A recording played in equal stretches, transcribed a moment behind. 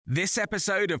This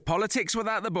episode of Politics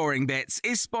Without the Boring Bits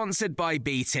is sponsored by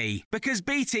BT, because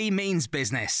BT means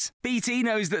business. BT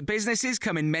knows that businesses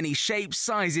come in many shapes,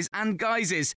 sizes and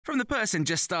guises, from the person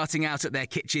just starting out at their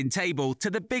kitchen table to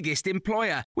the biggest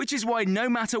employer, which is why no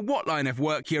matter what line of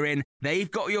work you're in,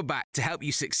 they've got your back to help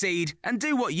you succeed and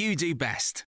do what you do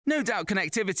best. No doubt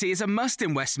connectivity is a must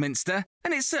in Westminster,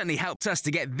 and it's certainly helped us to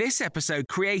get this episode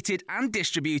created and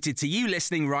distributed to you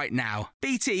listening right now.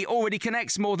 BT already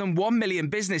connects more than 1 million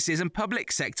businesses and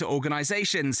public sector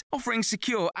organisations, offering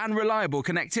secure and reliable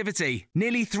connectivity.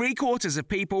 Nearly 3/4 of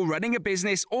people running a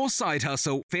business or side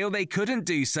hustle feel they couldn't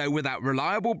do so without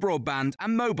reliable broadband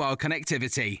and mobile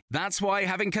connectivity. That's why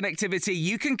having connectivity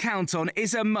you can count on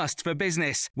is a must for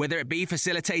business, whether it be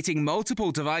facilitating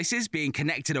multiple devices being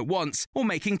connected at once or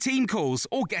making team calls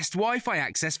or guest Wi-Fi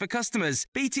access for customers.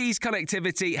 BT's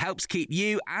connectivity helps keep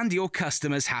you and your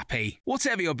customers happy.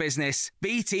 Whatever your business,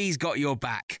 BT's got your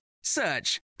back.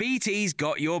 Search BT's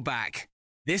got your back.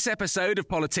 This episode of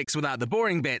Politics Without the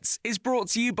Boring Bits is brought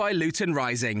to you by Luton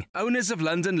Rising, owners of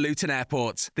London Luton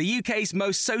Airport, the UK's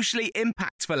most socially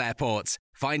impactful airport.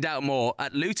 Find out more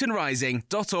at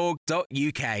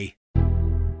lutonrising.org.uk.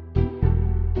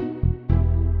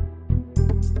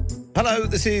 Hello,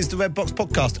 this is the Red Box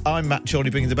Podcast. I'm Matt Chorley,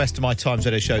 bringing the best of my Times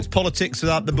Radio shows. Politics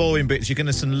Without the Boring Bits. You can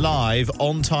listen live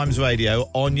on Times Radio,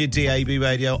 on your DAB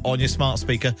radio, on your smart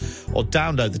speaker, or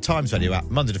download the Times Radio app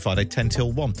Monday to Friday, 10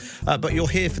 till 1. But you're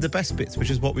here for the best bits,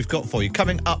 which is what we've got for you.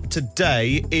 Coming up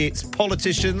today, it's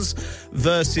politicians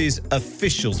versus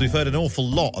officials. We've heard an awful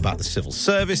lot about the civil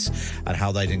service and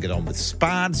how they didn't get on with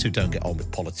Spads, who don't get on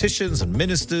with politicians and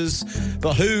ministers.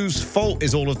 But whose fault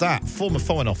is all of that? Former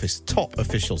Foreign Office top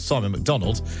official Simon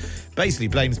McDonald basically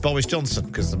blames Boris Johnson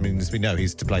because, as we know,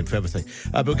 he's to blame for everything.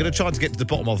 But we're going to try to get to the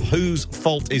bottom of whose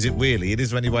fault is it really?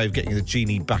 Is there any way of getting the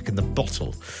genie back in the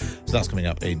bottle? So that's coming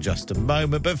up in just a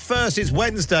moment. But first, it's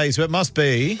Wednesday, so it must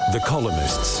be... The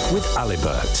Columnists with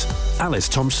Alibert, Alice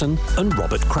Thompson and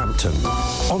Robert Crampton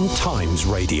on Times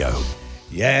Radio.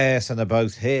 Yes, and they're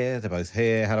both here.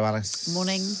 Hello, Alice.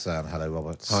 Morning. Hello,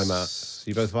 Robert. Hi, Matt.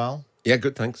 You both well? Yeah,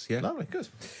 good, thanks. Yeah. Lovely, good.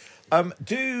 We're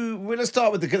going to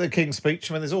start with the King's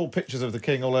speech. I mean, there's all pictures of the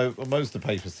King all over most of the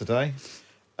papers today.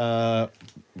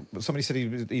 Somebody said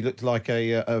he looked like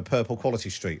a purple Quality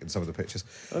Street in some of the pictures.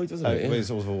 Oh, he doesn't. He's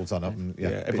all done up. And,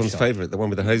 everyone's favourite, the one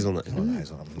with the hazelnut.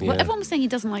 Well, everyone was saying he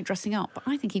doesn't like dressing up, but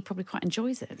I think he probably quite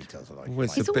enjoys it. He does like Well,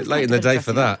 it's He's a bit always late in liked the a bit day of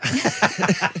for that.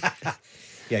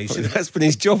 Yeah, he should have. That's been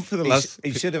his job for the last...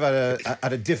 He should have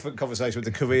had a different conversation with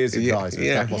the careers advisors.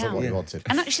 Yeah. That wasn't what he wanted.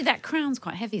 And actually, that crown's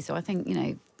quite heavy, so I think,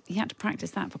 he had to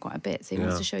practice that for quite a bit, so he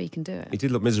wants to show he can do it. He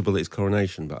did look miserable at his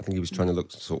coronation, but I think he was trying to look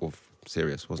sort of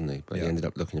serious, wasn't he? But he ended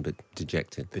up looking a bit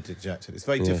dejected. It's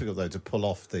very difficult, though, to pull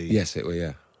off the... Yes, it was,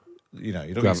 yeah. You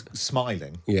don't be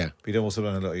smiling. Yeah. But you don't also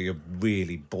want to look like you're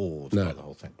really bored No. by the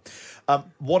whole thing.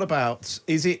 What about...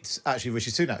 Is it actually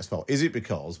Rishi Sunak's fault? Is it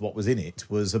because what was in it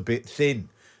was a bit thin,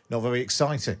 not very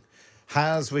exciting?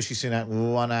 Has Rishi Sunak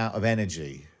run out of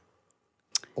energy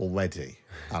already,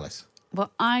 Alice? Well,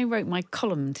 I wrote my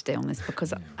column today on this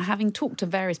because having talked to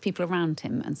various people around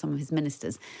him and some of his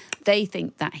ministers, they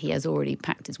think that he has already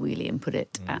packed his wheelie and put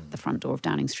it at the front door of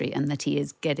Downing Street and that he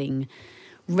is getting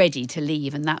ready to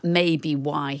leave. And that may be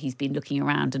why he's been looking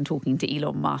around and talking to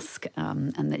Elon Musk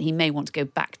and that he may want to go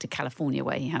back to California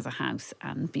where he has a house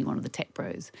and be one of the tech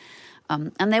bros.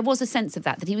 And there was a sense of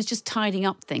that he was just tidying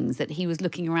up things, that he was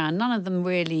looking around. None of them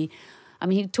really... I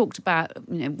mean, he talked about,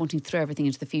 wanting to throw everything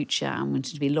into the future and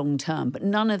wanting to be long-term, but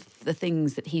none of the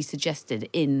things that he suggested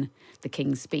in the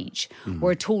King's speech were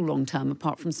at all long-term,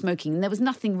 apart from smoking. And there was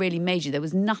nothing really major. There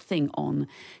was nothing on,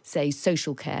 say,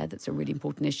 social care. That's a really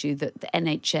important issue. The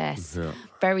NHS,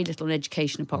 very little on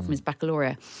education apart from his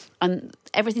baccalaureate. And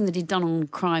everything that he'd done on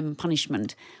crime and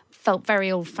punishment felt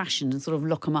very old-fashioned and sort of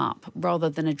lock them up, rather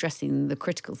than addressing the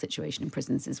critical situation in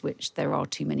prisons, is which there are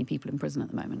too many people in prison at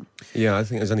the moment. Yeah, I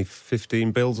think there's only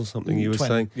 15 bills or something you were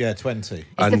saying. Yeah, 20.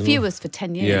 It's the fewest for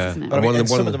 10 years, isn't it? But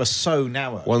some of them are so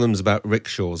narrow. One of them's about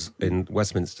rickshaws in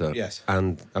Westminster. Yes.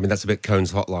 And, I mean, that's a bit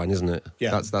Cohen's hotline, isn't it?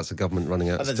 Yeah. That's a government running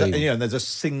out of And steam. there's a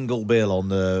single bill on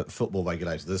the football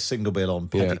regulator. There's a single bill on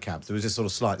pedicabs. There was this sort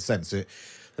of slight sense that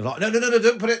they're like, no,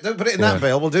 don't put it in that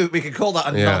bill. We can call that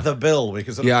another bill. We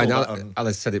can sort of call that on...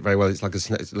 Alice said it very well. It's like a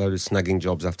load of snagging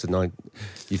jobs after 9.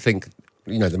 You think,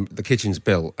 the kitchen's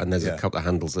built and there's a couple of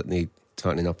handles that need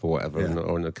tightening up or whatever,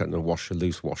 or a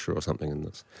loose washer or something.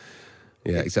 And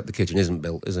Yeah, except the kitchen isn't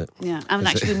built, is it? Yeah, I mean,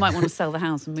 actually, we might want to sell the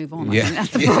house and move on. Yeah. I think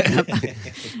that's the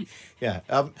problem. Yeah,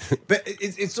 but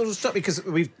it sort of struck me because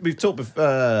we've talked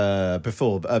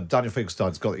before. Daniel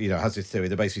Finkelstein's got has this theory.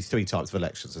 There are basically three types of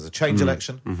elections. There's a change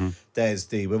election. Mm-hmm. There's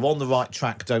the we're on the right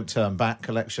track, don't turn back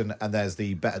election, and there's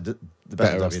the better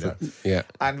Yeah.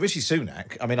 And Rishi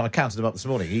Sunak, I mean, I counted him up this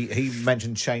morning. He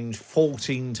mentioned change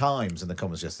 14 times in the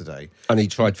Commons yesterday, And he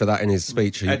tried for that in his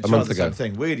speech a month ago. Same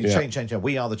thing. Really, change.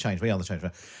 We are the change. We are the change.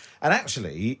 And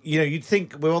actually, you'd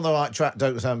think we're on the right track,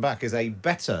 don't turn back is a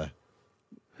better.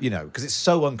 Because it's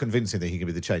so unconvincing that he can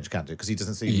be the change candidate because he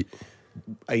doesn't seem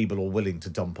able or willing to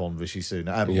dump on Rishi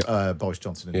Sunak, Boris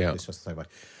Johnson. It's just the same way.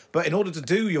 But in order to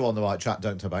do you on the right track,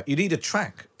 don't turn back, you need a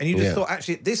track. And you just thought,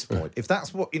 actually, at this point, if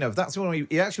that's what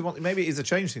you actually want, maybe it is a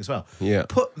change thing as well. Yeah.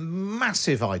 Put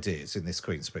massive ideas in this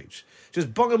Queen's speech.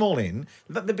 Just bung them all in.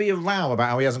 Let there be a row about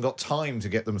how he hasn't got time to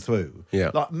get them through.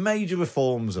 Yeah. Like major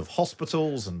reforms of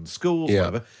hospitals and schools,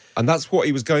 whatever. And that's what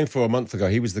he was going for a month ago.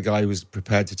 He was the guy who was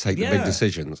prepared to take the big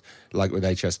decisions, like with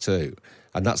HS2.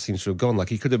 And that seems to have gone. Like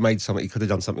he could have made something. He could have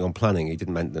done something on planning. He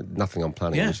didn't mean nothing on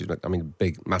planning, which is,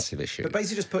 big, massive issue. But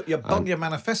basically, just put your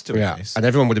manifesto in this, and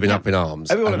everyone would have been up in arms.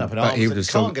 Everyone would have been up in arms. He would have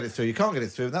can't get it through. You can't get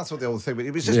it through. And that's what the old thing. But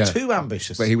it was just too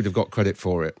ambitious. But he would have got credit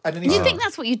for it. And you think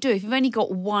that's what you do if you've only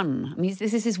got one? I mean,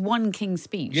 this is his one King's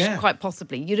speech, quite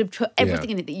possibly. You'd have put everything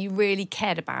in it that you really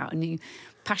cared about and you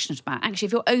passionate about. Actually,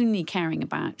 if you're only caring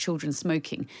about children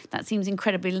smoking, that seems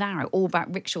incredibly narrow. All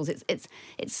about rickshaws. It's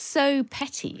so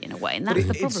petty in a way, and that's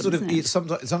the problem. Isn't it?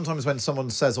 Sometimes when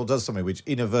someone says or does something which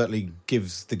inadvertently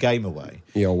gives the game away,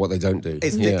 or what they don't do,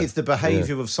 it's the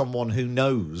behaviour of someone who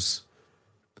knows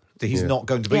that he's not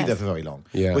going to be there for very long.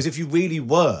 Whereas if you really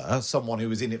were someone who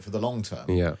was in it for the long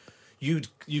term, you'd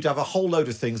have a whole load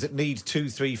of things that need 2,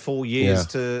 3, 4 years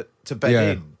to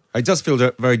bed in. It does feel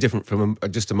very different from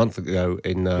just a month ago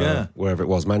in wherever it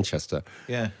was, Manchester.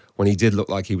 Yeah, when he did look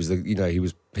like he was he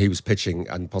was pitching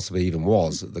and possibly even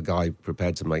was the guy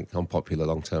prepared to make unpopular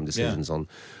long-term decisions on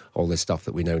all this stuff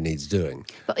that we know needs doing.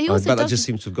 But he also that just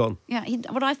seems to have gone. Yeah,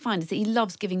 what I find is that he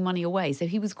loves giving money away. So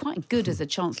he was quite good as a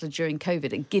chancellor during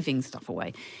COVID at giving stuff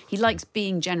away. He likes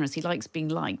being generous. He likes being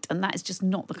liked. And that is just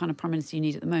not the kind of prime minister you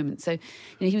need at the moment. So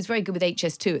he was very good with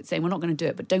HS2 at saying, we're not going to do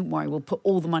it, but don't worry, we'll put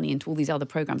all the money into all these other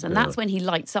programmes. And that's when he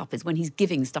lights up, is when he's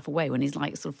giving stuff away, when he's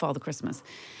like sort of Father Christmas.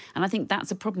 And I think that's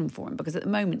a problem for him because at the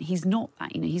moment he's not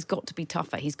that. He's got to be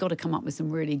tougher. He's got to come up with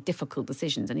some really difficult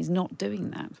decisions and he's not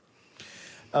doing that.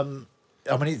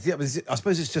 I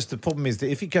suppose it's just the problem is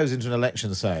that if he goes into an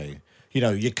election saying,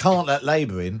 you can't let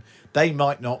Labour in, they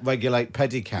might not regulate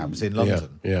pedicabs in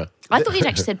London. Yeah. I thought he'd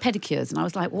actually said pedicures, and I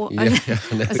was like, what?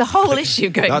 There's a whole issue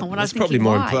going on when I was thinking,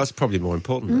 why? That's probably more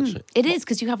important, actually. It is,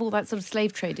 because you have all that sort of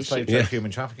slave trade issue. Slave trade, human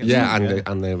trafficking. Yeah,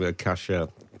 and the cash, what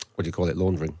do you call it,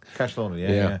 laundering. Cash laundering,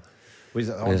 yeah.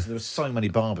 There were so many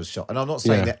barbers shops. And I'm not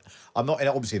saying that, I'm not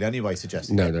obviously in any way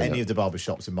suggesting that any of the barber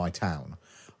shops in my town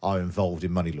are involved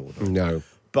in money laundering. No.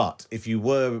 But if you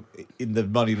were in the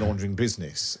money laundering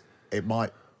business, it might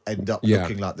end up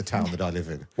looking like the town that I live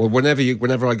in. Well,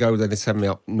 whenever I go there, they send me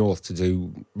up north to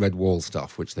do Red Wall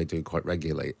stuff, which they do quite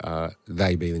regularly.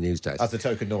 They being the news desk. As the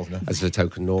token northerner. As the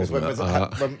token northerner.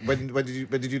 When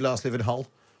did you last live in Hull?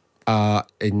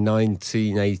 In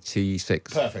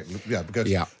 1986. Perfect. Yeah, good.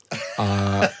 Yeah.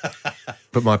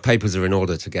 But my papers are in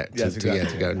order to get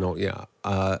to go north. Yeah.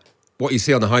 What you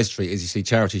see on the high street is you see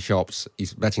charity shops,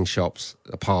 betting shops,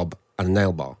 a pub, and a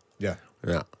nail bar. Yeah.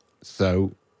 Yeah.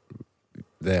 So,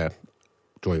 there,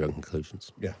 draw your own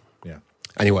conclusions. Yeah.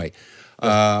 Anyway,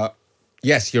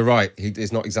 yes, you're right.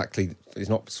 He's not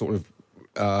sort of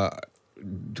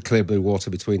clear blue water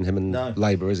between him and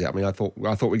Labour, is it? I mean, I thought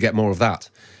we'd get more of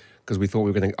that because we thought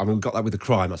we were going to. I mean, we got that with the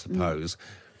crime, I suppose.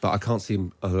 But I can't see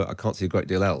a great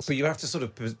deal else. But you have to sort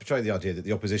of portray the idea that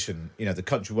the opposition, the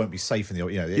country won't be safe in the,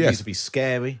 it needs to be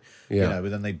scary. But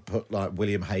then they put like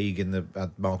William Hague in the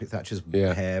Margaret Thatcher's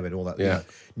hair and all that.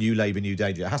 New Labour, new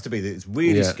danger. It has to be that it's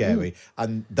really scary,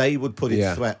 and they would put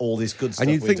in threat all this good stuff.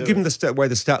 And you think, given the way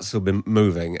the stats have been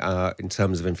moving in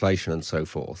terms of inflation and so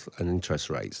forth, and interest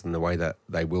rates, and the way that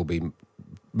they will be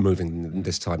moving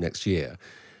this time next year.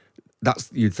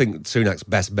 You'd think Sunak's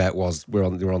best bet was we're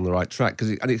on the right track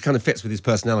and it kind of fits with his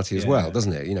personality as well,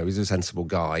 doesn't it? He's a sensible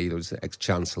guy. He was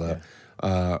ex-chancellor,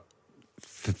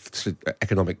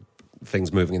 economic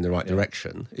things moving in the right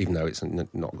direction, even though it's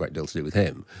not a great deal to do with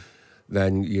him.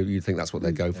 Then you'd think that's what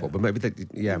they'd go for. But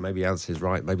maybe Alice is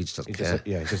right. Maybe he just doesn't care.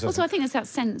 Also, I think there's that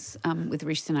sense with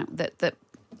Rishi Sunak that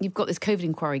you've got this COVID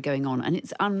inquiry going on, and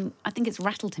it's I think it's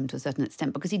rattled him to a certain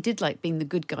extent, because he did like being the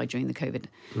good guy during the COVID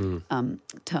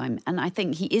time, and I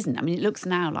think he isn't. I mean, it looks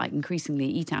now like increasingly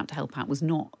Eat Out to help out was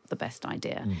not the best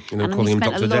idea, and calling he him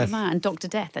spent Dr. a lot Death. of that and Dr.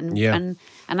 Death, and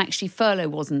actually furlough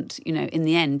wasn't, in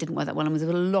the end didn't work that well, and there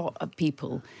was a lot of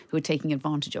people who were taking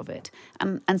advantage of it,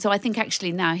 and so I think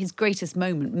actually now his greatest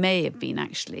moment may have been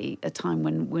actually a time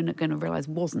when we're not going to realise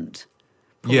wasn't.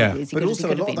 Yeah, but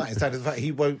also a lot of that is down to the fact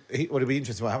it'll be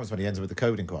interesting what happens when he ends up with the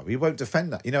code inquiry. He won't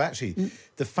defend that.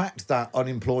 The fact that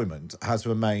unemployment has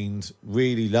remained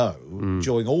really low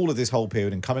during all of this whole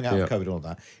period and coming out of COVID and all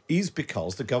that is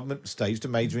because the government staged a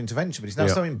major intervention. But he's now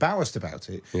so embarrassed about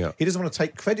it. Yeah. He doesn't want to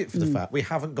take credit for the fact we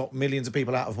haven't got millions of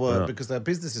people out of work because their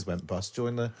businesses went bust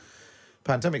during the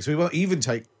pandemic. So we won't even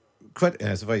take credit.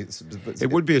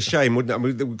 It would be a shame, wouldn't it? I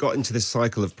mean, we got into this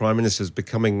cycle of prime ministers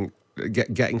getting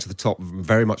to the top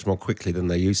very much more quickly than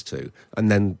they used to, and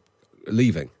then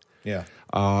leaving. Yeah.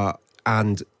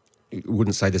 And you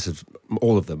wouldn't say this of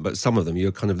all of them, but some of them,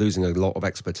 you're kind of losing a lot of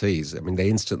expertise. I mean, they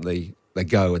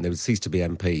go and they would cease to be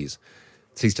MPs,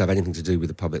 cease to have anything to do with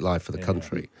the public life of the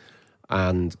country,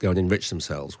 and go and enrich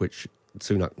themselves, which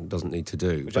Sunak doesn't need to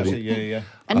do.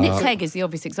 And Nick Clegg is the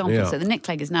obvious example. So the Nick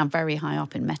Clegg is now very high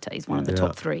up in Meta. He's one of the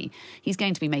top 3. He's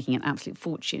going to be making an absolute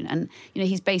fortune. And,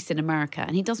 he's based in America,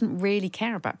 and he doesn't really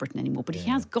care about Britain anymore, but he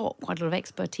has got quite a lot of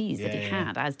expertise that he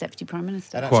had as Deputy Prime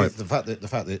Minister. And actually, the fact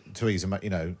that Theresa,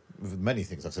 many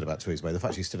things I've said about Theresa May, the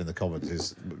fact she's still in the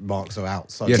Commons marks her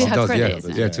out. So yes, to it her does.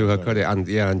 Credit, To her credit,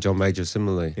 and John Major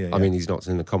similarly. I mean, he's not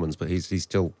in the Commons, but he's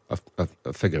still a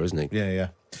figure, isn't he? Yeah.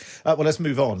 Well, let's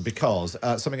move on, because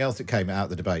something else that came out of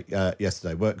the debate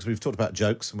yesterday, because we've talked about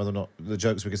jokes and whether or not the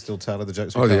jokes we can still tell are the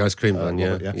jokes we can't. The ice cream one,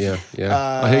 yeah.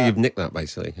 I hear you've nicked that,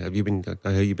 basically. I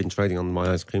hear you've been trading on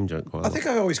my ice cream joke quite a lot. I think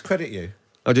I always credit you.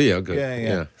 Oh, do you? Oh, good.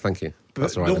 Yeah. Thank you. But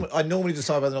That's all right. I normally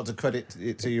decide whether or not to credit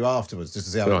it to you afterwards, just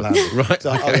to see how it lands. Right.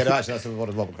 So, actually, that's one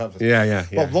of Robert Crampton's. Yeah.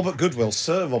 Well, Robert Goodwill,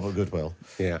 Sir Robert Goodwill,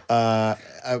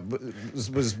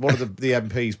 was one of the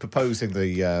MPs proposing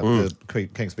the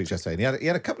King's Speech yesterday. And he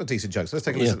had a couple of decent jokes. Let's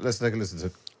take a listen. Let's take a listen to.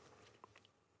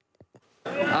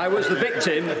 I was the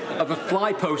victim of a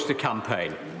fly poster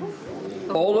campaign.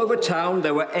 All over town,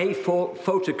 there were A4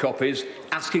 photocopies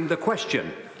asking the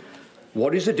question: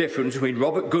 what is the difference between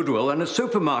Robert Goodwill and a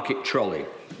supermarket trolley?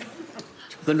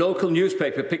 The local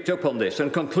newspaper picked up on this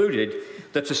and concluded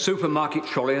that a supermarket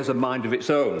trolley has a mind of its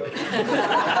own.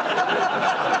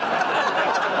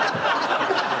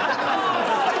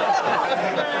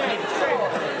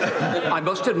 I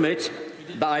must admit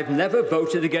that I've never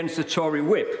voted against the Tory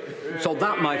whip, so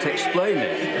that might explain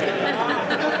it.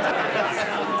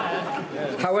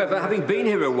 However, having been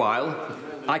here a while,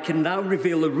 I can now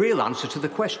reveal the real answer to the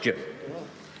question.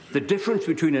 The difference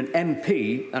between an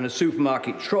MP and a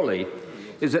supermarket trolley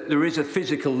is that there is a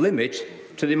physical limit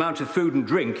to the amount of food and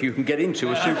drink you can get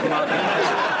into a supermarket.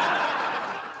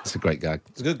 It's a great gag.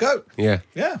 It's a good go. Yeah.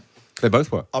 They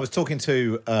both were. I was talking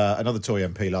to another Tory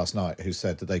MP last night who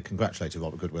said that they congratulated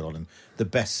Robert Goodwill on the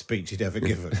best speech he'd ever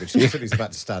given, which he's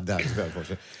about to stand down. It's a bit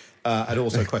unfortunate. And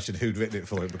also questioned who'd written it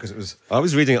for him, because it was... I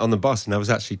was reading it on the bus and I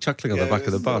was actually chuckling on the back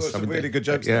of the bus. Some really good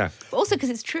jokes. Yeah. But also because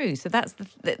it's true. So that's the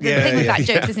thing with that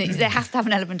joke, isn't it? There has to have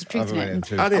an element of truth in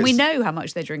it. And we know how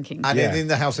much they're drinking. And in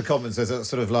the House of Commons, there's a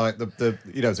sort of like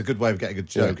it's a good way of getting a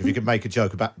joke if you can make a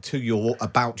joke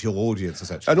about your audience,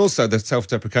 essentially. And also the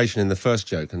self-deprecation in the first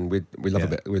joke, and we love a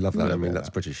bit. We love that. I mean, that's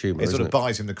British humour. It sort of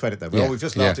buys him the credit there. We've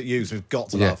just laughed at you, so we've got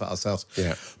to laugh at ourselves.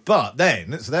 Yeah. But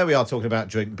then, so there we are talking about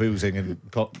boozing and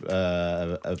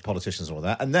politicians and all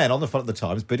that. And then on the front of the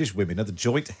Times, British women are the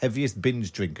joint heaviest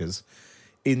binge drinkers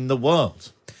in the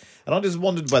world. And I just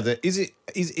wondered whether is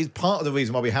part of the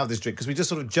reason why we have this drink, because we just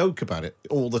sort of joke about it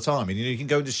all the time. And you can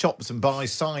go into shops and buy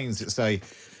signs that say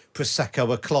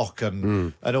Prosecco o'clock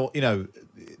and all,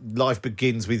 life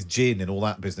begins with gin and all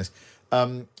that business.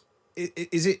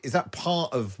 Is that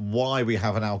part of why we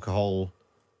have an alcohol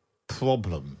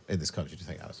problem in this country, do you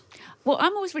think, Alice? Well,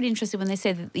 I'm always really interested when they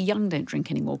say that the young don't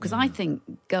drink anymore, because I think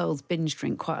girls binge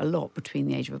drink quite a lot between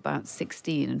the age of about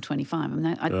 16 and 25.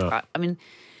 I mean,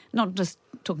 not just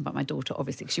talking about my daughter,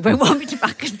 obviously, because she won't want me to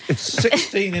back.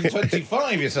 16 and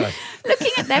 25, you say?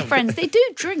 Looking at their friends, they do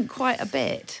drink quite a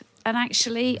bit. And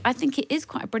actually, I think it is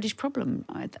quite a British problem.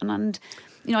 And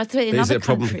I think in other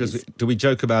countries... Do we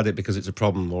joke about it because it's a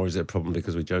problem, or is it a problem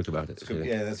because we joke about it?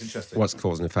 Yeah, that's interesting. What's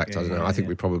cause and effect? I don't know. I think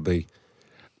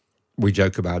we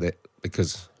joke about it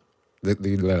because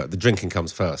the drinking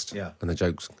comes first, and the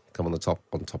jokes come on top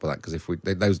of that. Because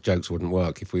those jokes wouldn't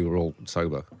work if we were all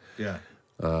sober. Yeah.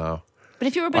 But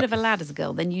if you're a bit of a lad as a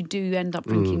girl, then you do end up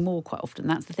drinking more quite often.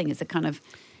 That's the thing. It's a kind of...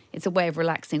 it's a way of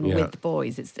relaxing Yeah. with the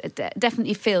boys. It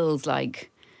definitely feels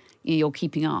like you're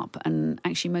keeping up, and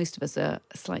actually most of us are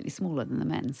slightly smaller than the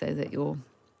men, so that you're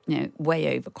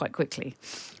way over quite quickly.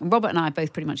 And Robert and I have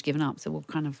both pretty much given up, so we'll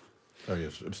kind of Very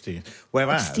abstemious.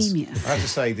 Whereas, Abstemious. I have to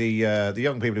say, the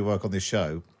young people who work on this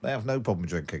show, they have no problem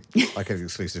drinking. I can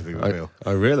exclusively reveal.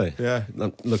 Oh, really? Yeah.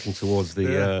 Looking towards the...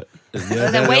 Yeah.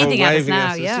 they're waving at us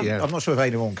now, yeah. I'm not sure if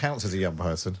anyone counts as a young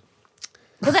person.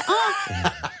 Well, there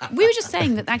are. We were just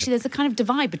saying that actually there's a kind of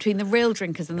divide between the real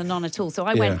drinkers and the none at all. So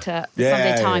I went to the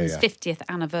Sunday Times 50th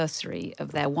anniversary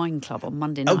of their wine club on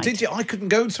Monday night. Oh, did you? I couldn't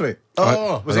go to it.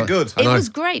 Oh, was it good? It was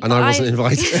great. And I wasn't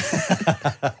invited.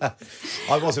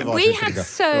 I was invited. We had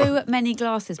so many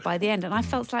glasses by the end, and I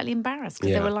felt slightly embarrassed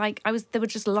because Yeah. they were like, they were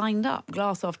just lined up,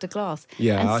 glass after glass.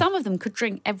 Yeah, and some of them could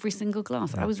drink every single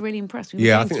glass. I was really impressed. We were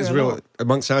Yeah, I going think through it's a real. lot.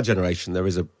 Amongst our generation, there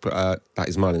is that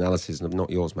is my analysis, and not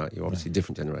yours, Matt. You're obviously a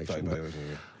different generation.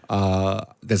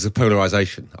 There's a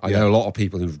polarisation. I know a lot of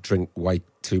people who drink way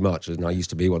too much, and I used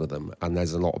to be one of them. And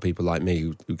there's a lot of people like me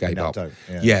who gave now up. don't,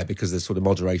 yeah. Yeah, because the sort of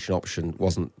moderation option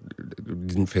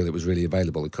didn't feel it was really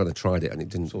available. It kind of tried it, and it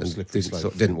didn't Sort of slippery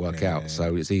slope. didn't work Yeah, out. yeah.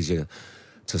 So it's easier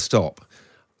to stop.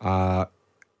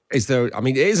 Is there? I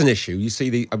mean, it is an issue. You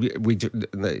see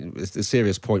it's a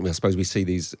serious point. I suppose we see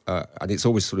these, and it's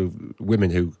always sort of women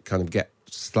who kind of get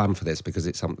slammed for this because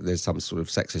there's some sort of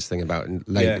sexist thing about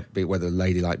whether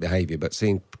ladylike behaviour. But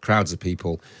seeing crowds of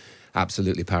people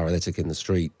absolutely paralytic in the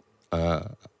street,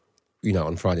 on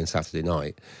Friday and Saturday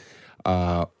night,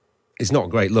 it's not a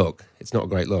great look. It's not a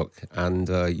great look, and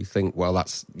you think, well,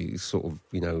 that's sort of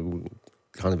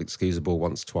kind of excusable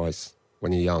once, twice.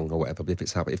 When you're young or whatever, but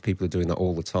if people are doing that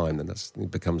all the time, then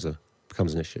it becomes an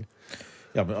issue.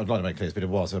 Yeah, but I'd like to make clear it's been a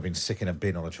while since I've been sick in a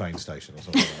bin on a train station or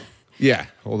something like that. Yeah,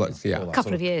 all that. Yeah, A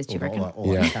couple of years, do you reckon?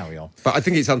 All that carry on. But I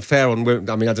think it's unfair on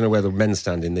women. I mean, I don't know where the men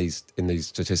stand in these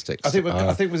statistics.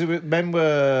 I think men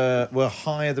were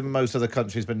higher than most other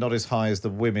countries, but not as high as the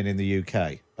women in the UK.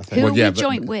 I think. Who are we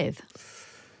joint with?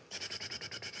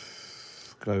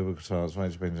 Global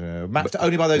matched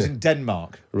only by those in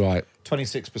Denmark. Right.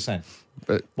 26%.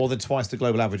 But more than twice the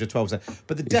global average of 12%.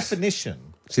 But the definition...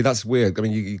 See, that's weird. I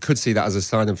mean, you could see that as a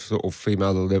sign of sort of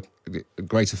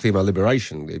greater female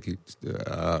liberation. If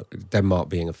Denmark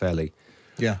being a fairly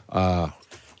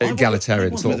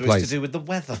egalitarian sort of place. It's to do with the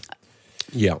weather.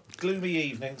 Yeah. Gloomy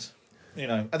evenings,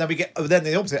 and then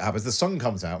the opposite happens. The sun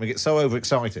comes out and we get so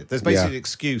overexcited. There's basically an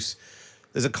excuse.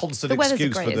 There's a constant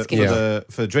excuse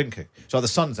for drinking. So the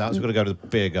sun's out, so we've got to go to the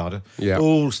beer garden.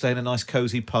 Yeah. Stay in a nice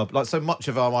cosy pub. Like, so much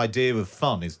of our idea of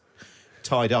fun is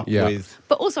tied up with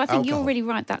But also, I think alcohol. you're really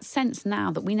right. That sense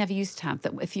now that we never used to have,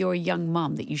 that if you're a young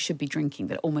mum, that you should be drinking,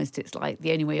 that almost it's like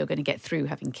the only way you're going to get through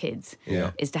having kids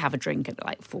is to have a drink at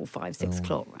like 4, 5, 6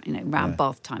 o'clock, around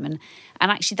bath time. And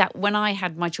actually, that when I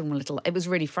had my children were little, it was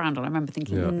really frowned on. I remember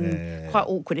thinking, quite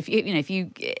awkward. If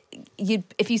you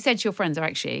said to your friends, "Oh,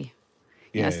 actually,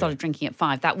 I started drinking at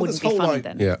 5," that wouldn't be funny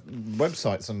then. Yeah.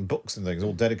 Websites and books and things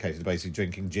all dedicated to basically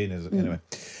drinking gin. Anyway,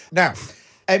 now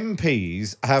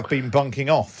MPs have been bunking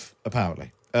off.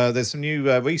 Apparently, there's some new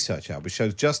research out which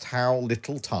shows just how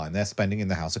little time they're spending in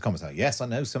the House of Commons. Now, yes, I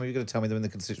know some of you are going to tell me they're in the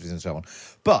constituencies and so on,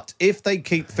 but if they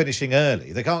keep finishing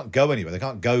early, they can't go anywhere. They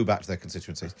can't go back to their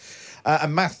constituencies.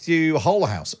 And Matthew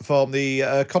Holhouse from The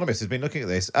Economist has been looking at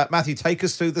this. Matthew, take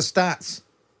us through the stats.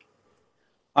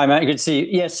 Hi, Matt. Good to see you.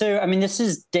 Yeah, so, I mean, this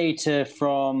is data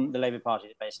from the Labour Party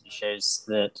that basically shows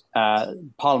that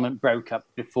Parliament broke up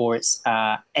before its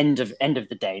end of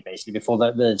the day, basically, before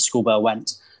the school bell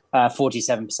went,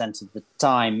 47% of the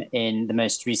time in the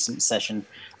most recent session.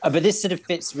 But this sort of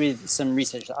fits with some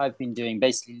research that I've been doing,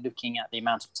 basically looking at the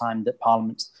amount of time that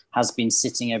Parliament has been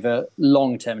sitting over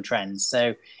long-term trends.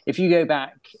 So if you go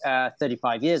back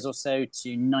 35 years or so to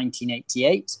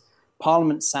 1988,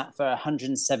 Parliament sat for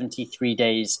 173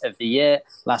 days of the year.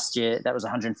 Last year, that was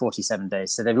 147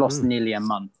 days. So they've lost nearly a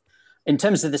month. In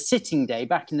terms of the sitting day,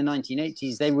 back in the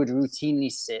 1980s, they would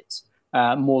routinely sit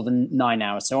more than 9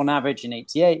 hours. So on average in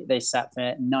 88, they sat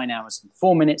for 9 hours and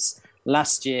 4 minutes.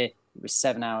 Last year, it was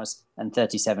 7 hours and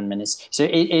 37 minutes. So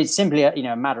it's simply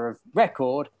a matter of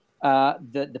record that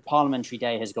the parliamentary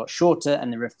day has got shorter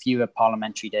and there are fewer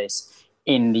parliamentary days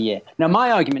in the year. Now,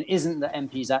 my argument isn't that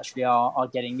MPs actually are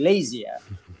getting lazier.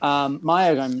 My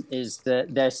argument is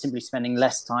that they're simply spending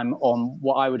less time on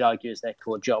what I would argue is their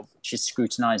core job, which is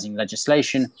scrutinising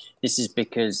legislation. This is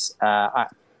because,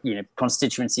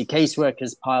 constituency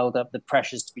caseworkers piled up, the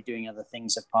pressures to be doing other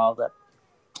things have piled up.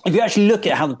 If you actually look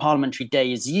at how the parliamentary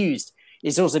day is used,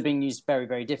 it's also being used very,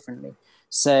 very differently.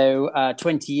 So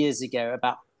 20 years ago,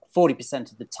 about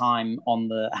 40% of the time on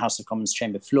the House of Commons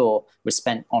chamber floor was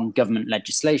spent on government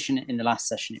legislation. In the last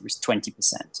session, it was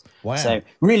 20%. Wow. So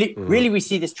really, we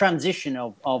see this transition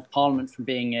of Parliament from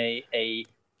being a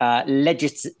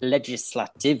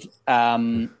legislative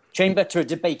chamber to a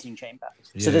debating chamber.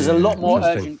 So there's a lot more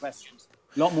urgent questions,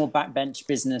 a lot more backbench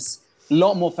business, a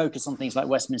lot more focus on things like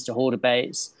Westminster Hall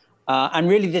debates. And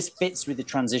really this fits with the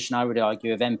transition, I would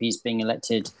argue, of MPs being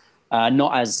elected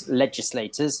not as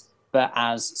legislators, but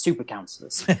as super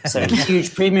councillors. So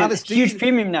huge premium. Alice,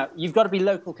 premium now. You've got to be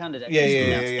local candidates.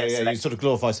 Yeah. You sort of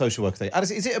glorify social work thing.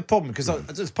 Alice, is it a problem? Because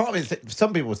as part of it,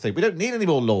 some people would think we don't need any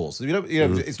more laws. We don't.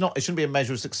 It's not. It shouldn't be a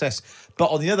measure of success.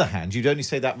 But on the other hand, you'd only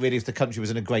say that really if the country was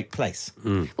in a great place.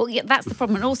 Well, yeah, that's the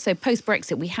problem. And also,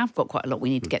 post-Brexit, we have got quite a lot we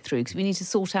need to get through because we need to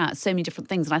sort out so many different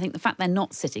things. And I think the fact they're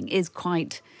not sitting is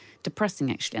quite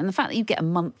depressing, actually, and the fact that you get a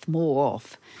month more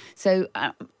off. So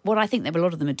what I think that a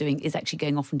lot of them are doing is actually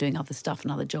going off and doing other stuff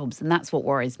and other jobs, and that's what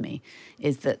worries me,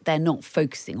 is that they're not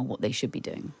focusing on what they should be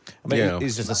doing. I mean,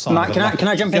 it's just a sign. Can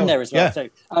I jump in there as well? Yeah. So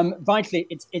vitally,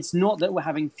 it's not that we're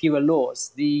having fewer laws.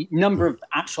 The number of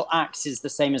actual acts is the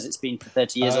same as it's been for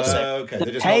 30 years or so. Okay.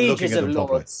 The pages of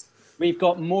laws, we've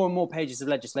got more and more pages of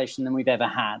legislation than we've ever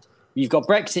had. You've got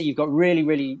Brexit, you've got really,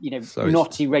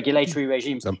 naughty regulatory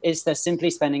regimes. They're simply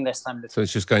spending less time. So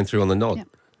it's just going through on the nod.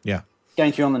 Yeah.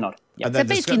 Going through on the nod. Yeah. And they're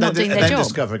basically not doing their job.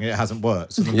 Discovering it hasn't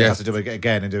worked. So then they have to do it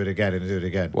again and do it again and do it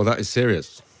again. Well, that is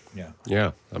serious. Yeah.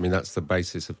 Yeah. I mean, that's the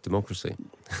basis of democracy,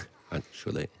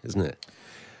 actually, isn't it?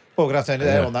 Well, we're going to have to end it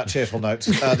there on that cheerful note.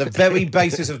 The very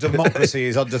basis of democracy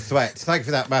is under threat. Thank you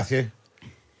for that, Matthew.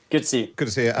 Good to see you. Good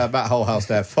to see you. Matt Holhouse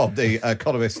there from The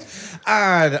Economist.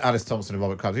 And Alice Thompson and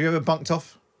Robert Crabbe. Have you ever bunked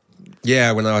off?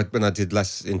 Yeah, when I did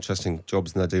less interesting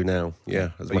jobs than I do now. Yeah,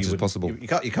 as much as possible. You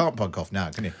can't bunk off now,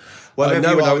 can you? Well, you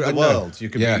are in the world, you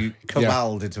can be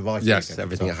corralled into writing. Yes,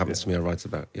 everything that happens to me I write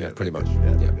about. Yeah, pretty much.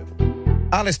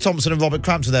 Alice Thompson and Robert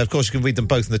Crampton there. Of course, you can read them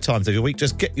both in the Times every week.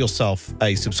 Just get yourself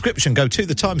a subscription. Go to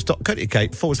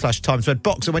thetimes.co.uk/Times Red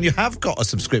Box. And when you have got a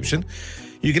subscription,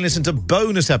 you can listen to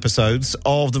bonus episodes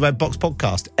of the Red Box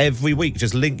podcast every week.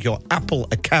 Just link your Apple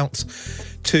account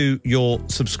to your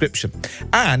subscription.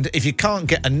 And if you can't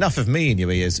get enough of me in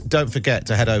your ears, don't forget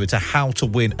to head over to How to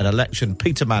Win an Election.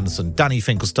 Peter Mandelson, Danny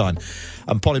Finkelstein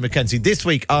and Polly Mackenzie this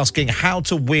week asking how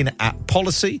to win at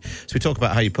policy. So we talk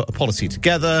about how you put a policy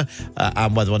together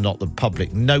and whether or not the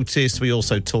public notice. We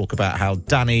also talk about how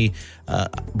Danny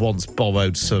once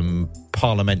borrowed some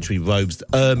parliamentary robes,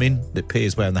 ermine, that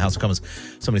Piers wear in the House of Commons.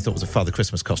 Somebody thought it was a Father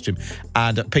Christmas costume.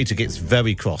 And Peter gets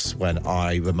very cross when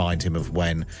I remind him of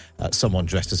when someone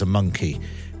dressed as a monkey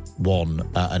won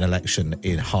an election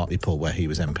in Hartlepool where he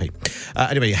was MP.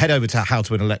 Anyway, head over to How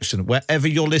to Win an Election wherever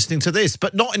you're listening to this,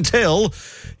 but not until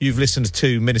you've listened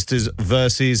to Ministers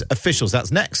versus Officials.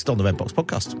 That's next on the Red Box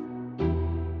podcast.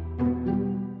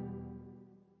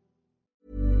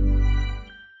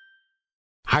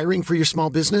 Hiring for your small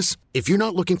business? If you're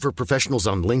not looking for professionals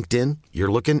on LinkedIn, you're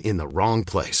looking in the wrong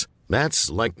place. That's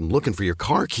like looking for your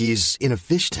car keys in a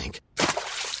fish tank.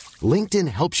 LinkedIn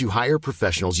helps you hire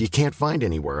professionals you can't find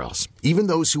anywhere else, even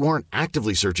those who aren't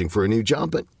actively searching for a new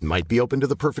job but might be open to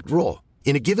the perfect role.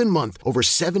 In a given month, over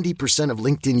 70% of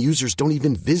LinkedIn users don't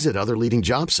even visit other leading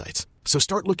job sites. So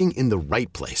start looking in the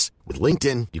right place. With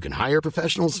LinkedIn, you can hire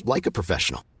professionals like a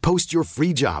professional. Post your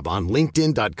free job on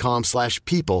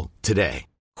linkedin.com/people today.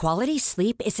 Quality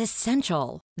sleep is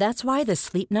essential. That's why the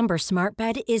Sleep Number Smart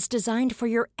Bed is designed for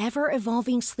your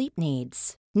ever-evolving sleep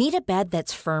needs. Need a bed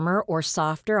that's firmer or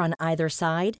softer on either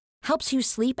side? Helps you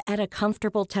sleep at a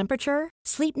comfortable temperature?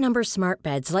 Sleep Number Smart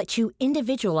Beds let you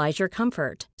individualize your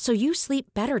comfort, so you sleep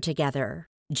better together.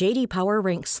 J.D. Power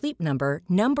ranks Sleep Number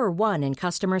 #1 in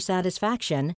customer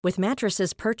satisfaction with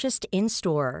mattresses purchased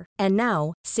in-store. And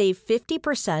now, save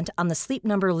 50% on the Sleep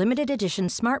Number Limited Edition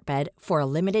Smart Bed for a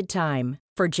limited time.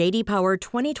 For J.D. Power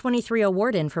 2023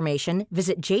 award information,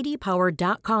 visit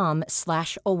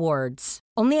jdpower.com/awards.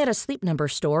 Only at a Sleep Number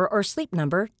store or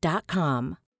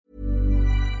sleepnumber.com.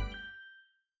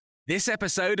 This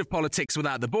episode of Politics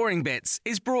Without the Boring Bits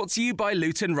is brought to you by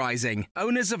Luton Rising,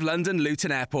 owners of London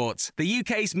Luton Airport, the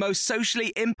UK's most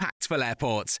socially impactful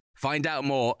airport. Find out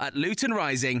more at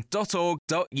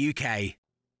lutonrising.org.uk.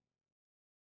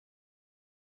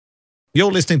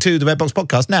 You're listening to the Red Box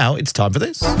podcast. Now it's time for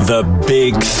this. The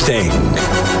Big Thing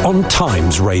on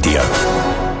Times Radio.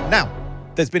 Now,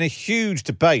 there's been a huge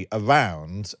debate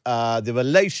around the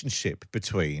relationship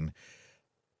between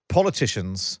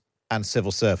politicians and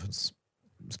civil servants,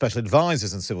 special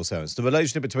advisors and civil servants, the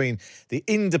relationship between the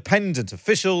independent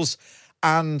officials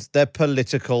and their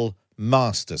political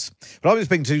masters. But I was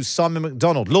speaking to Simon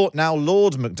MacDonald, Lord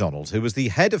MacDonald, who was the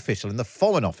head official in the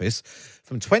Foreign Office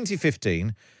from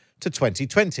 2015 to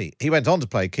 2020. He went on to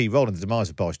play a key role in the demise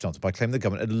of Boris Johnson by claiming the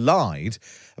government had lied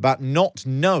about not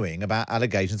knowing about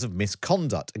allegations of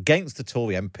misconduct against the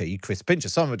Tory MP Chris Pincher.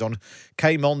 Simon MacDonald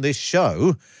came on this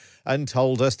show and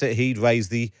told us that he'd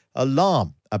raised the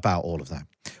alarm about all of that.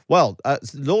 Well,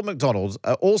 Lord MacDonald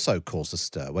also caused a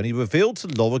stir when he revealed to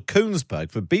Laura Koonsberg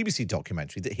for a BBC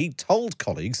documentary that he told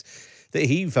colleagues that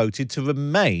he voted to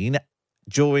remain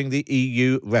during the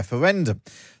EU referendum,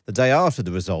 the day after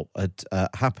the result had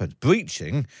happened,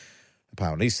 breaching,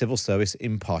 apparently, civil service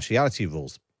impartiality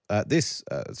rules. This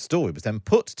story was then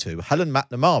put to Helen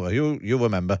McNamara, who you'll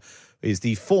remember is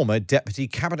the former Deputy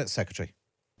Cabinet Secretary.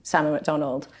 Simon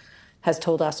MacDonald has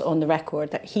told us on the record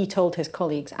that he told his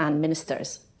colleagues and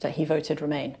ministers that he voted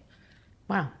Remain.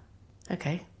 Wow.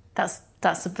 Okay.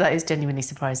 That is genuinely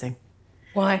surprising.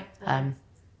 Why?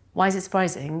 Why is it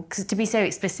surprising? Because to be so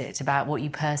explicit about how you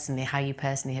personally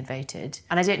had voted,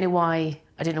 and I don't know why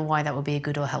that would be a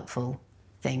good or helpful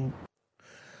thing.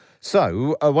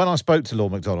 So, when I spoke to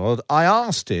Lord MacDonald, I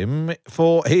asked him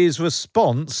for his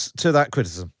response to that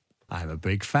criticism. I'm a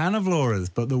big fan of Laura's,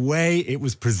 but the way it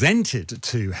was presented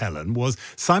to Helen was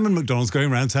Simon MacDonald's going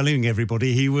around telling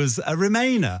everybody he was a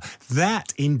Remainer.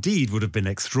 That indeed would have been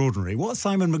extraordinary. What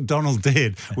Simon MacDonald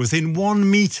did was in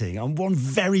one meeting, on one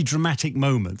very dramatic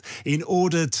moment, in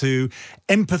order to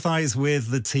empathise with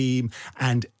the team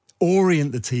and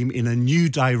orient the team in a new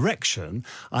direction,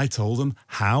 I told them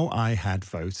how I had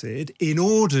voted in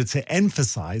order to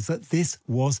emphasise that this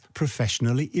was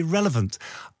professionally irrelevant.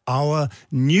 Our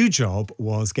new job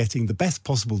was getting the best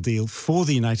possible deal for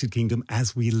the United Kingdom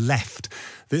as we left.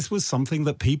 This was something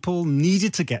that people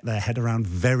needed to get their head around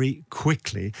very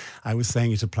quickly. I was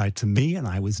saying it applied to me and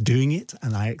I was doing it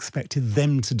and I expected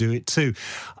them to do it too.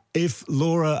 If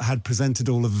Laura had presented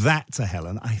all of that to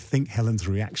Helen, I think Helen's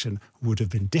reaction would have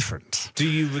been different. Do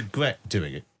you regret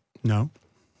doing it? No.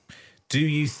 Do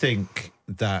you think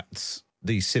that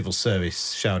the civil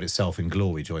service showered itself in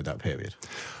glory during that period?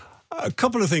 A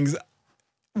couple of things.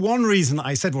 One reason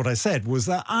I said what I said was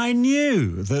that I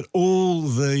knew that all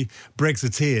the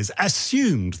Brexiteers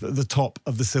assumed that the top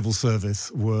of the civil service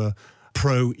were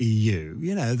pro-EU.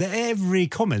 You know, every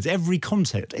comment, every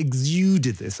content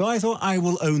exuded this. So I thought I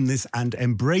will own this and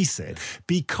embrace it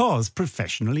because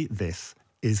professionally this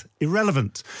is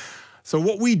irrelevant. So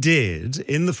what we did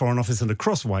in the Foreign Office and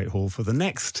across Whitehall for the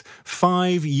next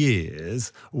 5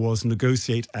 years was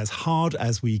negotiate as hard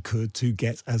as we could to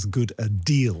get as good a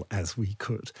deal as we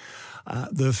could.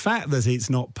 The fact that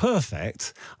it's not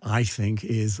perfect, I think,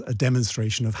 is a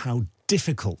demonstration of how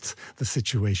difficult the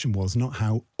situation was, not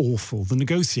how awful the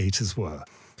negotiators were.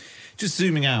 Just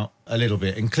zooming out a little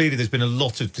bit, and clearly there's been a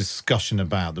lot of discussion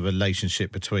about the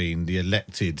relationship between the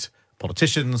elected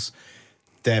politicians,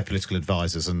 their political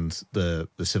advisors and the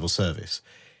civil service.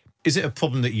 Is it a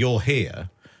problem that you're here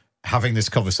having this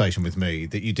conversation with me,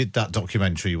 that you did that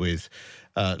documentary with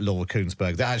Laura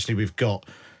Koonsberg, that actually we've got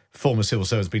former civil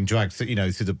servants being dragged through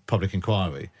the public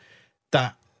inquiry,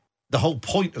 that the whole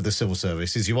point of the civil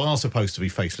service is you are supposed to be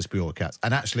faceless bureaucrats,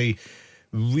 and actually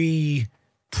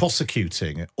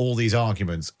prosecuting all these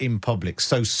arguments in public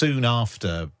so soon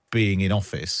after being in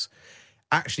office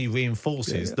actually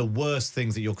reinforces the worst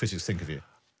things that your critics think of you?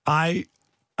 I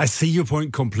see your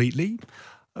point completely,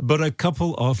 but a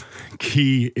couple of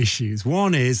key issues.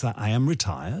 One is that I am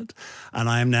retired and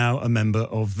I am now a member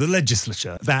of the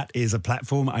legislature. That is a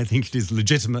platform. I think it is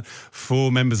legitimate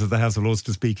for members of the House of Lords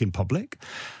to speak in public.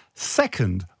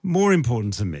 Second, more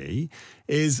important to me,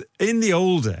 is in the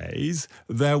old days,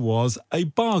 there was a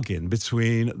bargain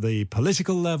between the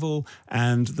political level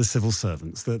and the civil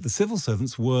servants. The civil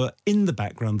servants were in the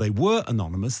background. They were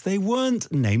anonymous. They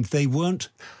weren't named. They weren't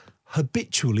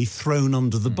habitually thrown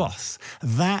under the bus.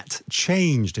 That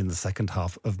changed in the second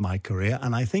half of my career,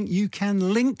 and I think you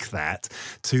can link that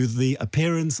to the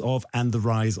appearance of and the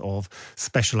rise of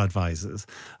special advisors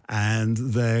and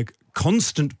their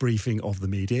constant briefing of the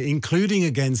media, including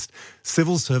against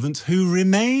civil servants who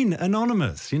remain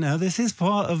anonymous. You know, this is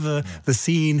part of the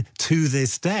scene to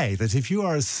this day, that if you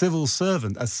are a civil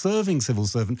servant, a serving civil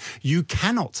servant, you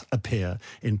cannot appear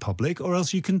in public or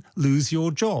else you can lose your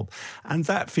job. And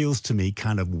that feels to me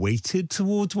kind of weighted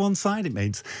towards one side. It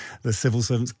makes the civil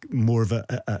servants more of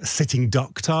a sitting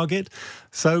duck target.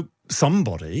 So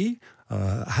somebody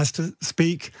has to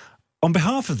speak on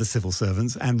behalf of the civil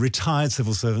servants, and retired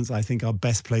civil servants, I think, are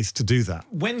best placed to do that.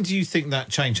 When do you think that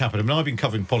change happened? I mean, I've been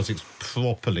covering politics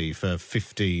properly for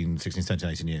 15, 16, 17,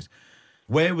 18 years.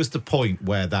 Where was the point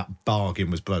where that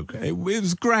bargain was broken? It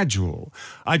was gradual.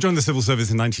 I joined the civil service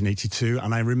in 1982,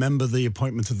 and I remember the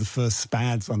appointment of the first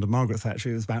Spads under Margaret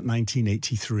Thatcher. It was about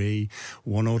 1983,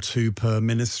 1 or 2 per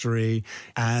ministry,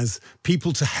 as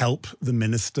people to help the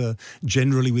minister,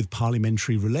 generally with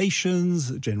parliamentary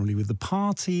relations, generally with the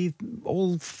party,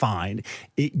 all fine.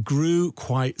 It grew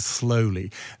quite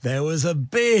slowly. There was a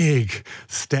big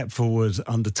step forward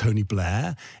under Tony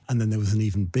Blair, and then there was an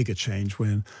even bigger change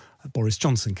when Boris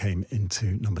Johnson came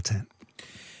into number 10.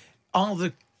 Are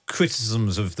the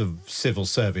criticisms of the civil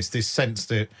service this sense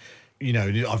that, you know,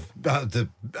 I've had the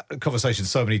conversation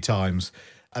so many times,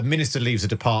 a minister leaves a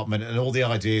department and all the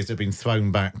ideas that have been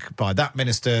thrown back by that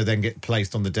minister then get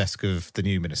placed on the desk of the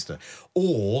new minister?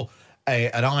 Or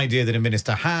an idea that a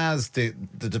minister has that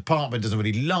the department doesn't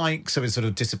really like, so it sort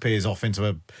of disappears off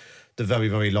into the very,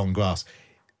 very long grass.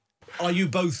 Are you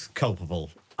both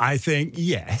culpable? I think,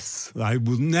 yes. I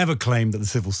will never claim that the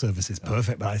civil service is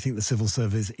perfect, but I think the civil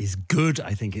service is good.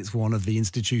 I think it's one of the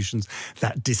institutions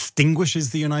that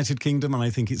distinguishes the United Kingdom, and I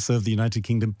think it's served the United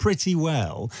Kingdom pretty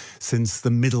well since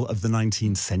the middle of the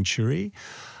 19th century.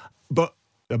 But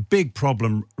a big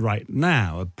problem right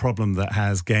now, a problem that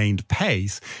has gained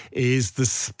pace, is the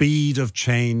speed of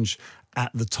change at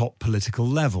the top political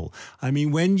level. I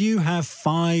mean, when you have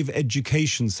 5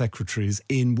 education secretaries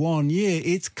in 1 year,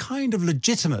 it's kind of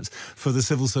legitimate for the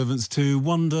civil servants to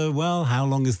wonder, well, how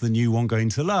long is the new one going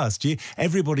to last?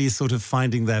 Everybody is sort of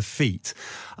finding their feet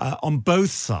on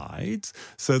both sides.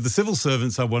 So the civil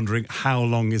servants are wondering, how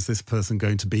long is this person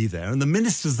going to be there? And the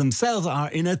ministers themselves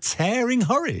are in a tearing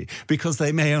hurry because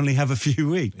they may only have a few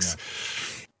weeks.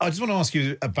 Yeah. I just want to ask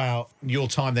you about your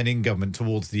time then in government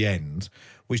towards the end,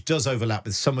 which does overlap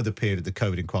with some of the period the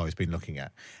COVID inquiry has been looking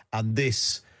at. And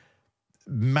this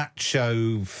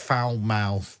macho,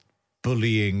 foul-mouthed,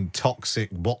 bullying,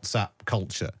 toxic WhatsApp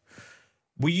culture.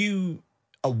 Were you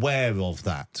aware of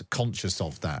that, conscious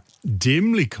of that?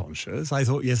 Dimly conscious. I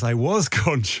thought, yes, I was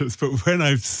conscious, but when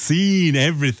I've seen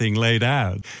everything laid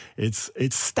out, it's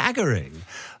staggering.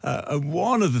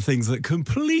 One of the things that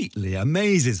completely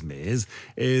amazes me is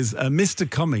Mr.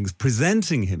 Cummings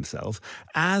presenting himself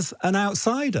as an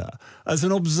outsider, as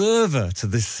an observer to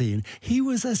this scene. He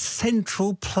was a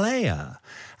central player,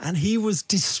 and he was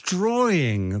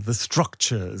destroying the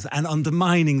structures and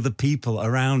undermining the people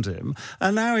around him.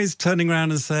 And now he's turning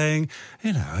around and saying,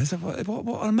 you know,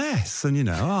 what a mess. And, you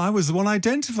know, I was the one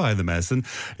identifying the mess. And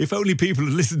if only people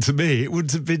had listened to me, it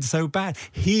wouldn't have been so bad.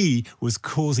 He was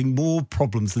causing more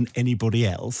problems than anybody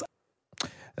else.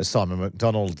 Simon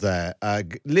MacDonald there,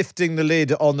 lifting the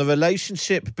lid on the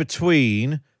relationship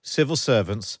between civil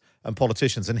servants and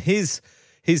politicians. And his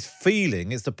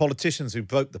feeling is the politicians who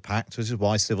broke the pact, which is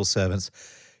why civil servants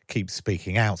keep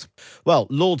speaking out. Well,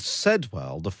 Lord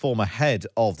Sedwell, the former head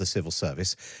of the civil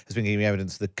service, has been giving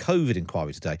evidence of the COVID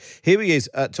inquiry today. Here he is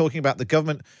talking about the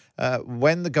government,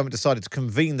 when the government decided to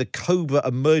convene the Cobra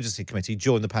Emergency Committee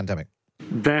during the pandemic.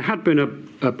 There had been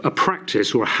a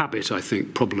practice, or a habit, I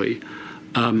think, probably,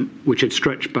 which had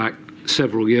stretched back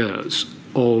several years,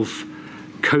 of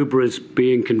Cobras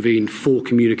being convened for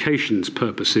communications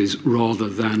purposes rather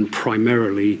than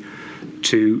primarily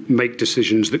to make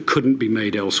decisions that couldn't be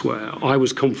made elsewhere. I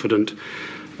was confident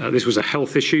this was a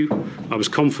health issue. I was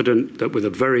confident that with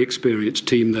a very experienced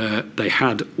team there, they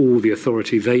had all the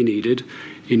authority they needed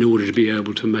in order to be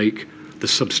able to make the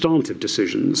substantive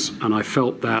decisions. And I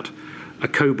felt that a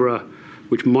Cobra,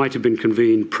 which might have been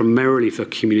convened primarily for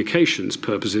communications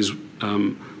purposes,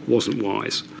 wasn't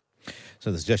wise.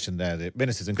 So the suggestion there that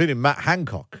ministers, including Matt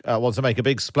Hancock, want to make a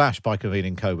big splash by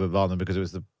convening Cobra rather than because it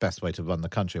was the best way to run the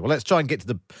country. Well, let's try and get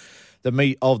to the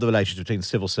meat of the relationship between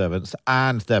civil servants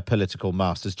and their political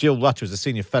masters. Jill Rutter is a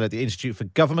senior fellow at the Institute for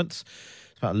Government.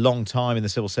 Spent a long time in the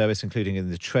civil service, including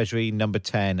in the Treasury, Number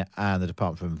 10 and the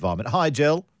Department for Environment. Hi,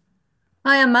 Jill.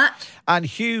 Hi, I'm Matt. And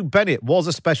Hugh Bennett was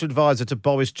a special advisor to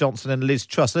Boris Johnson and Liz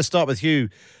Truss. Let's start with Hugh.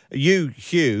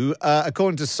 Hugh,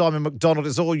 according to Simon MacDonald,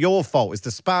 it's all your fault. It's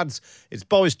the Spads, it's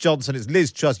Boris Johnson, it's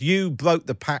Liz Truss. You broke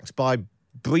the pact by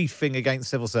briefing against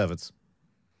civil servants.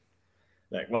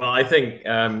 Look, well, I think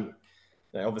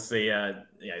obviously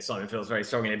Simon feels very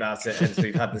strongly about it, and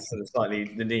we've had this sort of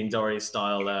slightly Nadine Dorries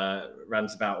style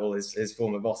rant about all his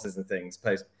former bosses and things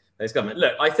post government.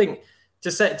 Look, I think to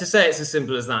say it's as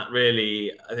simple as that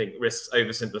really, I think risks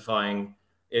oversimplifying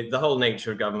the whole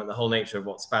nature of government, the whole nature of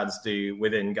what Spads do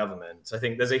within government. I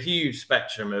think there's a huge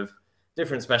spectrum of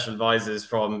different special advisors,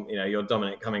 from your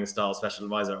Dominic Cummings style special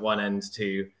advisor at one end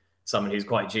to someone who's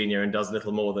quite junior and does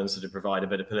little more than sort of provide a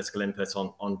bit of political input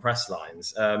on press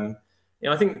lines.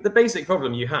 I think the basic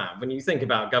problem you have when you think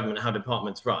about government, how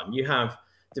departments run, you have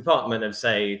department of,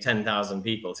 say, 10,000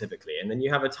 people typically, and then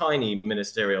you have a tiny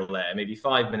ministerial layer, maybe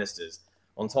 5 ministers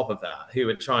on top of that, who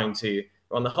are trying to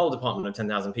run the whole department of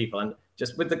 10,000 people. And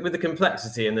just with the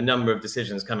complexity and the number of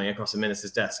decisions coming across a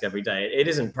minister's desk every day, it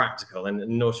isn't practical, and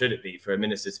nor should it be, for a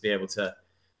minister to be able to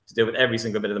deal with every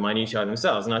single bit of the minutiae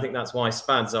themselves. And I think that's why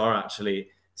Spads are actually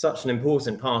such an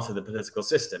important part of the political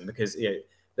system, because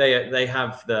they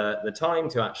have the time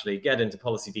to actually get into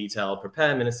policy detail,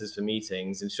 prepare ministers for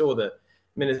meetings, ensure that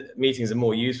meetings are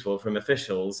more useful from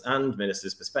officials and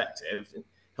ministers' perspective,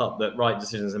 help that right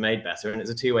decisions are made better. And it's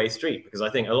a two-way street, because I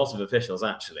think a lot of officials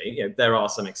actually, there are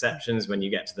some exceptions when you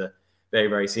get to the very,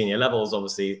 very senior levels.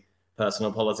 Obviously,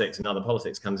 personal politics and other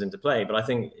politics comes into play. But I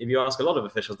think if you ask a lot of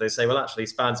officials, they say, well, actually,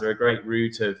 Spads are a great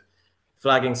route of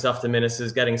flagging stuff to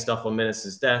ministers, getting stuff on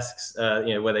ministers' desks,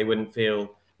 where they wouldn't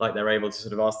feel like they're able to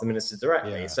sort of ask the ministers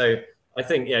directly. Yeah. So I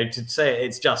think, to say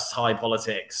it's just high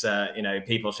politics,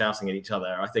 people shouting at each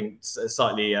other, I think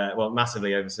slightly,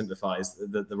 massively oversimplifies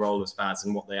the role of Spads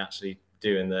and what they actually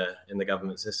do in the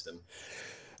government system.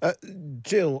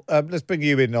 Jill, let's bring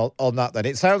you in on that then.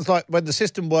 It sounds like when the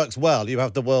system works well, you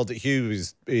have the world that Hugh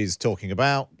is talking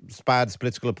about, Spads,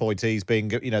 political appointees being,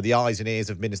 the eyes and ears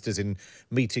of ministers in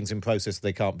meetings and processes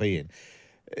they can't be in.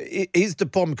 Is the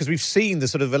problem, because we've seen the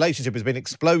sort of relationship has been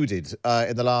exploded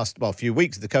in the last, few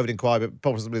weeks of the COVID inquiry, but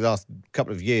possibly the last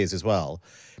couple of years as well.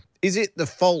 Is it the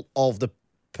fault of the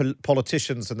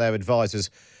politicians and their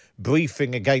advisors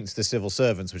briefing against the civil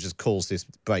servants which has caused this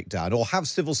breakdown? Or have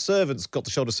civil servants got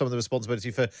to shoulder some of the responsibility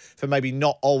for maybe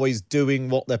not always doing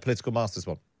what their political masters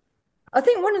want? I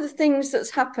think one of the things that's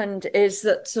happened is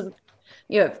that sort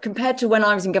of, compared to when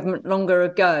I was in government longer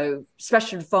ago,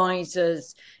 special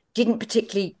advisors didn't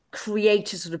particularly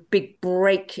create a sort of big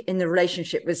break in the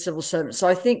relationship with civil servants. So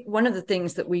I think one of the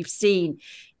things that we've seen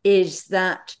is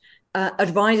that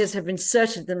advisors have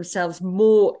inserted themselves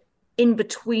more in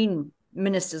between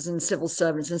ministers and civil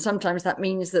servants. And sometimes that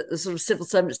means that the sort of civil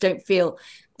servants don't feel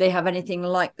they have anything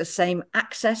like the same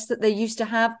access that they used to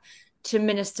have to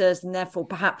ministers, and therefore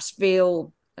perhaps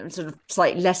feel sort of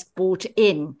slightly less bought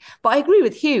in. But I agree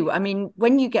with Hugh. I mean,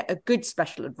 when you get a good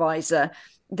special advisor,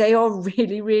 they are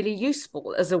really, really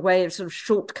useful as a way of sort of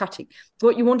shortcutting.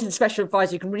 What you want in a special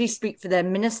advisor, you can really speak for their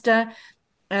minister,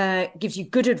 gives you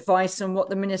good advice on what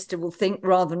the minister will think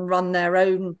rather than run their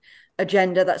own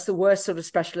agenda. That's the worst sort of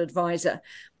special advisor.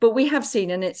 But we have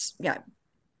seen, and it's,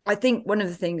 I think one of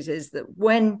the things is that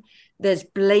when there's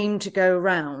blame to go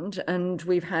around, and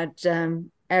we've had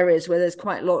areas where there's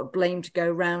quite a lot of blame to go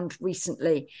around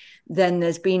recently, then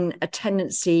there's been a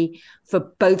tendency for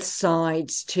both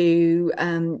sides to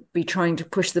be trying to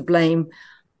push the blame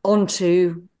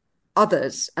onto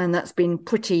others. And that's been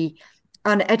pretty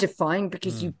unedifying,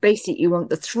 because you basically want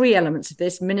the three elements of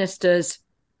this: ministers,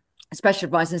 special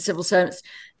advisors and civil servants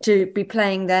to be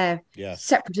playing their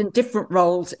separate and different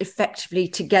roles effectively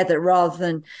together, rather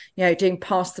than, doing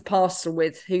pass the parcel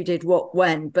with who did what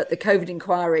when. But the COVID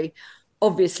inquiry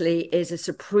obviously is a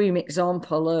supreme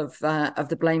example of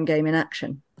the blame game in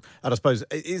action. And I suppose,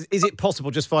 is it possible,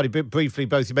 just finally, briefly,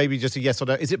 both, maybe just a yes or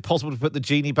no, is it possible to put the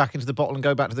genie back into the bottle and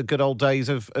go back to the good old days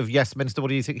of yes, Minister? What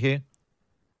do you think here?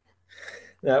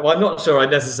 Well, I'm not sure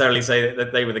I'd necessarily say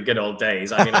that they were the good old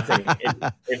days. I mean, I think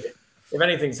if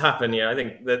anything's happened, I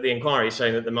think that the inquiry is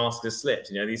showing that the mask has slipped.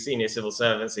 These senior civil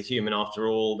servants are human after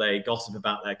all. They gossip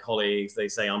about their colleagues. They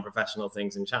say unprofessional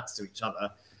things in chats to each other.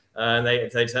 And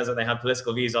it turns out they have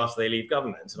political views after they leave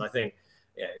government. And I think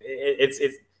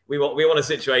we want a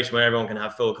situation where everyone can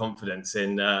have full confidence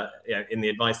in the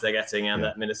advice they're getting, and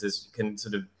that ministers can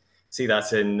sort of see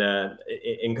that in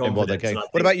confidence. In what they're getting.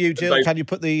 What about you, Jill? Can you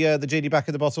put the genie back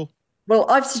in the bottle? Well,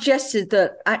 I've suggested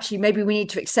that actually maybe we need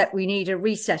to accept we need a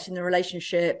reset in the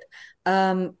relationship,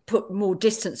 put more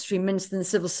distance between minister and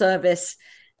civil service,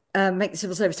 make the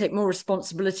civil service take more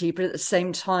responsibility, but at the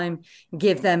same time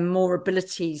give them more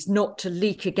abilities not to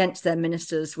leak against their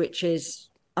ministers, which is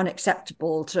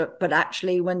unacceptable. But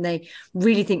actually, when they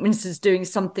really think ministers doing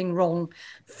something wrong,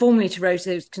 formally to raise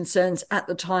those concerns at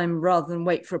the time rather than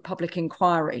wait for a public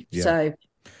inquiry. Yeah. So.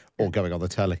 Or going on the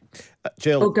telly.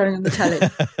 Jill. Or going on the telly.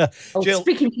 Jill,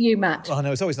 speaking to you, Matt. Oh,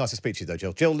 no, it's always nice to speak to you, though,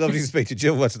 Jill. Jill, lovely to speak to you.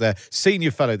 Jill Watson there,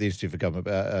 Senior Fellow at the Institute for Government,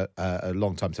 a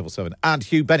long-time civil servant, and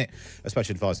Hugh Bennett, a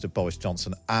Special Advisor to Boris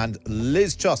Johnson, and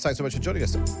Liz Truss. Thanks so much for joining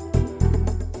us.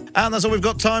 And that's all we've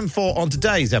got time for on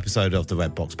today's episode of the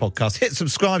Red Box Podcast. Hit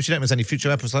subscribe so you don't miss any future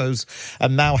episodes.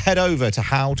 And now head over to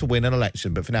How to Win an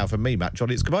Election. But for now, from me, Matt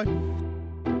Jolly, it's goodbye.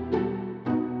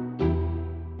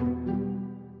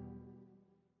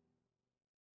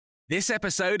 This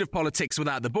episode of Politics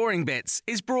Without the Boring Bits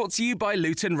is brought to you by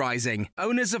Luton Rising,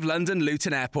 owners of London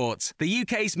Luton Airport, the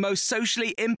UK's most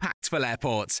socially impactful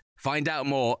airport. Find out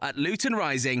more at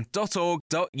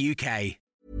lutonrising.org.uk.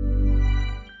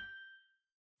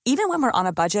 Even when we're on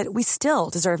a budget, we still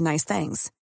deserve nice things.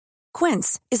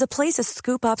 Quince is a place to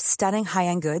scoop up stunning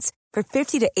high-end goods for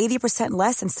 50 to 80%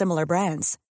 less than similar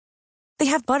brands. They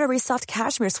have buttery soft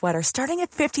cashmere sweaters starting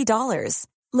at $50,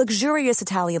 luxurious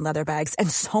Italian leather bags, and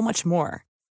so much more.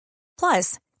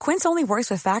 Plus, Quince only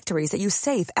works with factories that use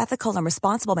safe, ethical, and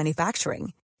responsible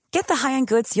manufacturing. Get the high-end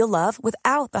goods you'll love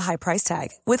without the high price tag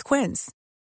with Quince.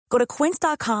 Go to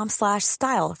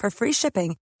quince.com/style for free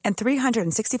shipping and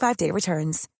 365-day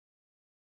returns.